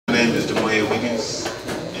is Demoya Wiggins,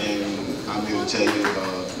 and I'm here to tell you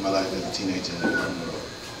about my life as a teenager at Hartman Road.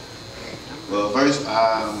 Well, first,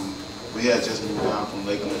 we had just moved down from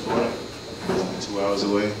Lakeland, Florida, 2 hours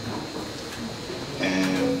away,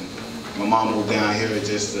 and my mom moved down here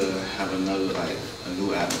just to have another, like, a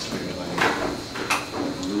new atmosphere, like,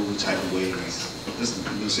 a new type of ways. This is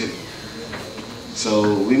a new city.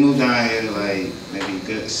 So we moved down here like maybe a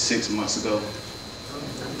good 6 months ago.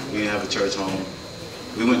 We didn't have a church home.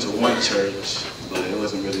 We went to one church, but it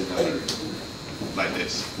wasn't really like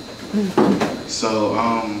this. So,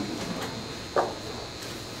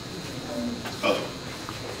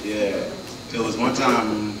 yeah, it was one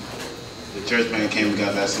time the church band came and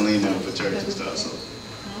got Vaseline down for church and stuff. So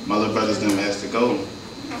my little brothers them asked to go,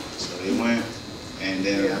 so they went. And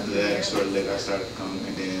then after that, sort of later, I started to come,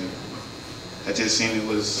 and then I just seen it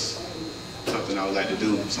was something I would like to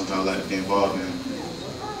do, something I would like to be involved in.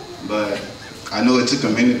 But I know it took a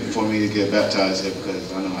minute for me to get baptized here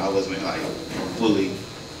because I know I wasn't like fully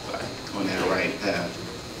like on that right path.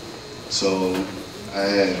 So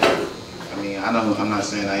I know I'm not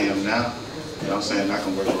saying I am now, but I'm saying I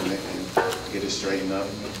can work on it and get it straightened up.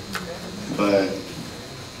 But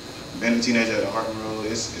being a teenager at Hartman Road,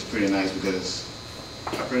 it's pretty nice because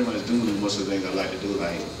I pretty much do most of the things I like to do,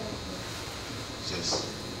 like just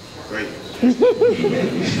great. That's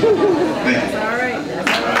all right.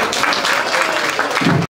 That's all right.